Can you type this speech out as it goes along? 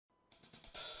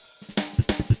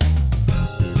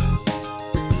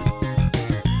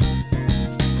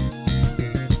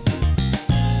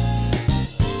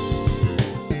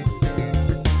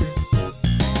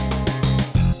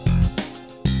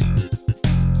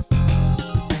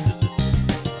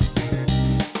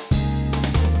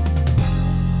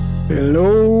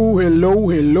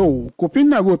Hello.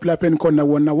 Kuphinda kuphi lapha enikhona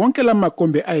wona wonke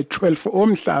lamagombe ayi-12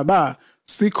 omhlaba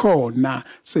sikhona.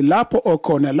 Silapho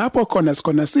okhona, lapho khona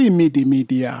sikhona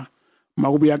siyi-media.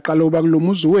 Makuba uyaqala uba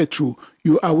kulomuzi wethu,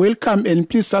 you are welcome and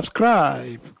please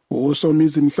subscribe.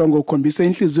 Somizi mhlongo ukhombisa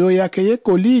inhliziyo yakhe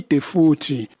yegolide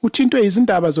futhi uthintwe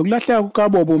izindaba zokulahleka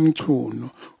kukaBobo umchunu.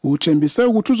 Uthembise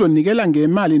ukuthi uzonikela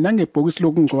ngemali nangebhokisi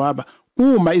lokungcwaba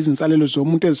uma izinsalelo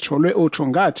zomuntu ezitholwe otho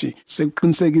ngathi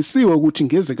sekuqinisekisiwe ukuthi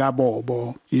ngeze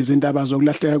kaBobo. Izindaba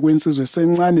zokulahleka kwensizwe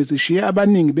sencane zishiye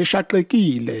abaningi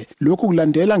beshaqekile. Lokhu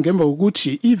kulandela ngemva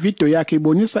kokuthi ivideo yakhe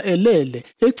ibonisa elele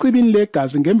ecibini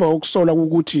legazi ngemva kokusola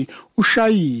ukuthi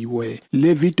ushayiwe.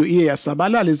 Le video iye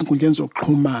yasabalala ezinkundleni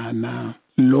zokuxhumana.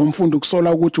 Lo mfundi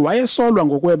ukusola ukuthi wayesolwa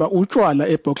ngokweba utshwala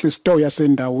ebox store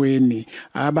yasendaweni.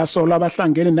 Abasola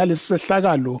abahlangene nalesi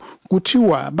sehlakalo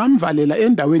kuthiwa bamvalela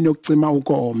endaweni yokucima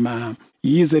ukoma.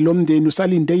 Yize lo mndeni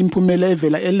usalinde imphumela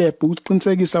evela elab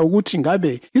ukuqinisekisa ukuthi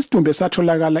ngabe isidumbe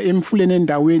satholakala emfuleni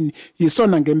endaweni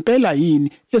yisona ngempela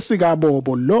yini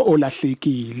esikaBobo lo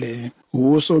olahlekile.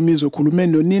 Somizi ukhulume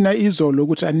nonina izolo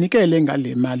ukuthi anikele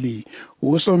ngale mali.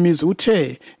 Somizi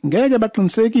uthe ngeke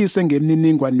baqinisekise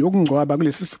ngemininingwane yokungcwaba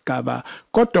kulesi sigaba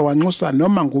kodwa wanxusa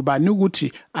noma ngubani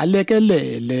ukuthi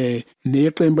alekelele.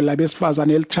 Neqembu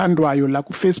labesifazane elithandwayo la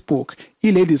ku Facebook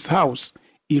iLadies House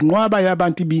inqwaba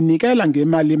yabantu binikela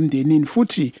ngemali emndenini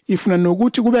futhi ifuna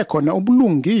nokuthi kube khona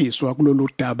ubulungiswa kulolu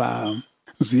daba.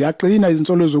 Ziyaqina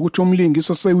izinsolo zokuthi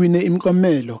umlingiso sewine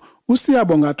imiklomelo.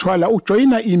 Siyabonga Thwala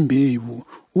ujoyina Imbewu.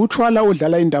 Uthwala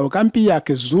udlala indawo kampi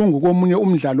yakhe Zungu komunye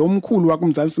umdlalo omkhulu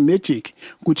wakumzansi Magic.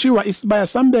 Kuthiwa isibaya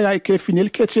sambeka eCoffin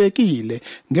elikhethekile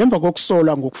ngemva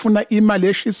kokusola ngokufuna imali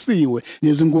eshisiwe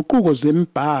nezinguquko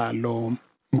zembhalo.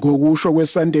 Ngokusho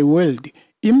kweSunday World,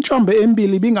 imithombo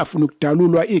emibili bingafuna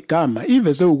ukudalulwa igama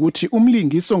iveze ukuthi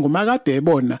umlingiso ngomakade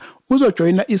ebona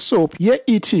uzojoyina isoap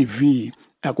ye-e.tv.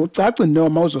 Akucaci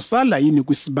noma uzosala yini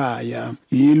kwisibaya.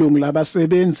 Ilungu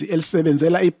labasebenzi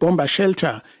elisebenzela ibomba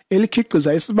shelter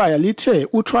elikhiqiza isibaya lithe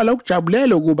uthwala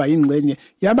ukujabulela ukuba ingxenye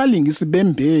yabalingisi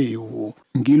bembewu.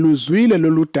 Ngiluzwile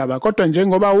lolu daba kodwa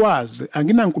njengoba wazi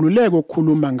anginankululeko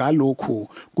ukukhuluma ngalokhu,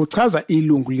 kuchaza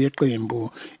ilungu leqembu.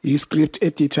 I-script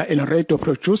editor and radio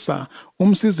producer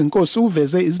umsizi Nkosi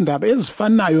uveze izindaba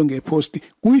ezifanayo ngepost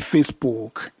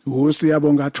kuFacebook.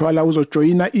 Siyabonga Thwala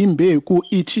uzojoyina Imbewu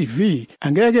ku-e.tv.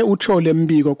 Angeke uthole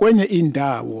mbiko kwenye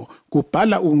indawo,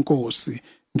 kubhala uNkosi.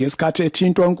 Ngesikhathi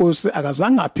ethintwa uNkosi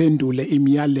akazange aphendule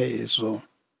imiyalezo.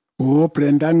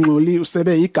 Brenda Ngxoli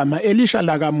usebe igama elisha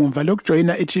la kamuva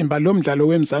lokujoyina ithimba lomdlalo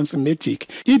wemzansi Magic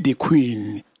iThe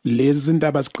Queen. Lezi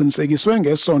zindaba ziqinisekiswe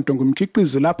ngesonto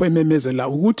ngumkhiqizi lapho ememezela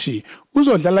ukuthi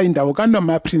uzodlala indawo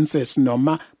kaNoma Princess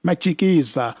noma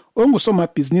Majikiza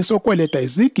ongusomabhizinisi okweleta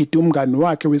izigidi umngani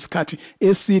wakhe wesikhathi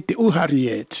eside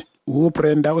uHarriet.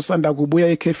 Brenda usanda kubuya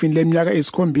eCoffin leminyaka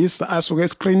esikhombisa asuka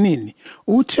escreenini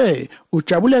uthe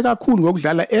ujabule kakhulu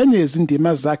ngokudlala enye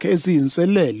yezindima zakhe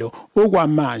eziyinselelo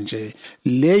okwamanje.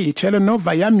 Le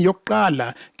yitelenova yami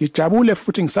yokuqala, ngijabule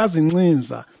futhi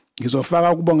ngisazincinza.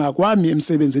 Ngizofaka ukubonga kwami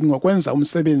emsebenzini ngokwenza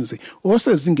umsebenzi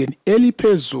osezingeni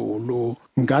eliphezulu.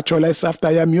 Ngathola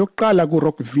isafta yami yokuqala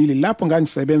kuRockville lapho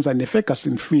ngangisebenza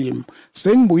neFerguson Film.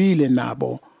 Sengibuyile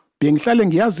nabo. Bengihlale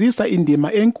ngiyazisa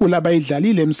indima enkulu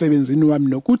abayidlalile emsebenzini wami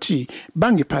nokuthi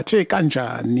bangiphathe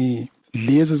kanjani.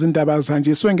 Lezi zindaba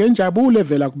zanjiswe ngenjabulo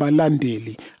evela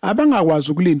kubalandeli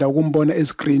abangakwazi ukulinda ukumbona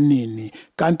escreenini.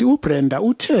 Kanti uBrenda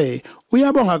uthe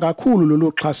uyabonga kakhulu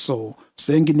lolu xhaso.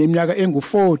 Sengineminyaka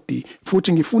engu-40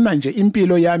 futhi ngifuna nje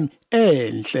impilo yami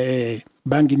enhle.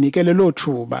 Banginikele lo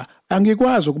thuba.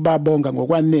 Angikwazi ukubabonga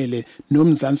ngokwanele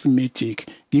nomzansi Magic.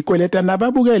 Ngikweleta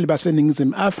nababukeli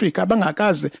baseNingizimu Afrika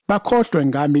bangakaze bakhohlwe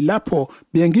ngami lapho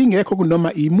bengingekho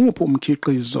kunoma imuphi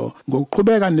umkhiqizo.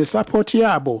 Ngokuqhubeka nesupport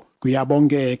yabo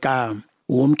kuyabongeka.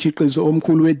 Umkhiqizo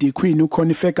omkhulu weThe Queen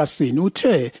uConnie Ferguson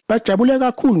uthe bajabule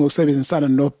kakhulu ngokusebenzisana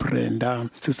noBrenda.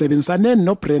 Sisebenzisane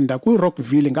noBrenda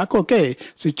kuRockville ngakho ke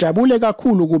sijabule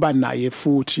kakhulu kuba naye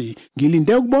futhi.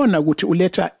 Ngilinde ukubona ukuthi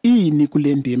uletha ini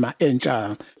kule ndima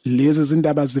entsha. Lezi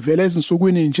zindaba zivela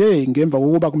ezinsukwini nje ngemva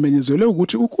kokuba kumenyezelwe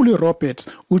ukuthi uKhuli Robert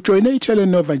ujoyine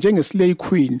itelenova njengeSlay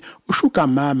Queen uSugar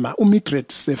Mama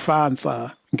uMildred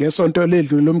Sefansa. Ngesonto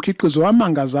ledlule lomkhiqizo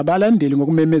wamangaza abalandeli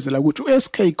ngokumemezela ukuthi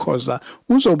uSK Khoza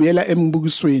uzobuyela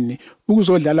embukisweni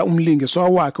ukuzodlala umlingiso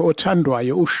wakhe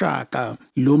othandwayo uShaka.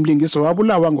 Lo mlingiso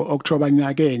wabulawa ngo-October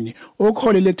nyakeni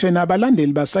okuholele ekutheni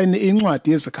abalandeli basayine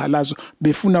incwadi yezikhalazo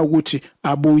befuna ukuthi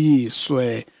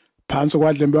abuyiswe. Phansi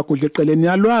kwadlembe wakudla eqeleni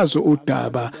yalwazi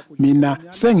udaba mina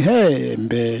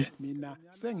sengihembe.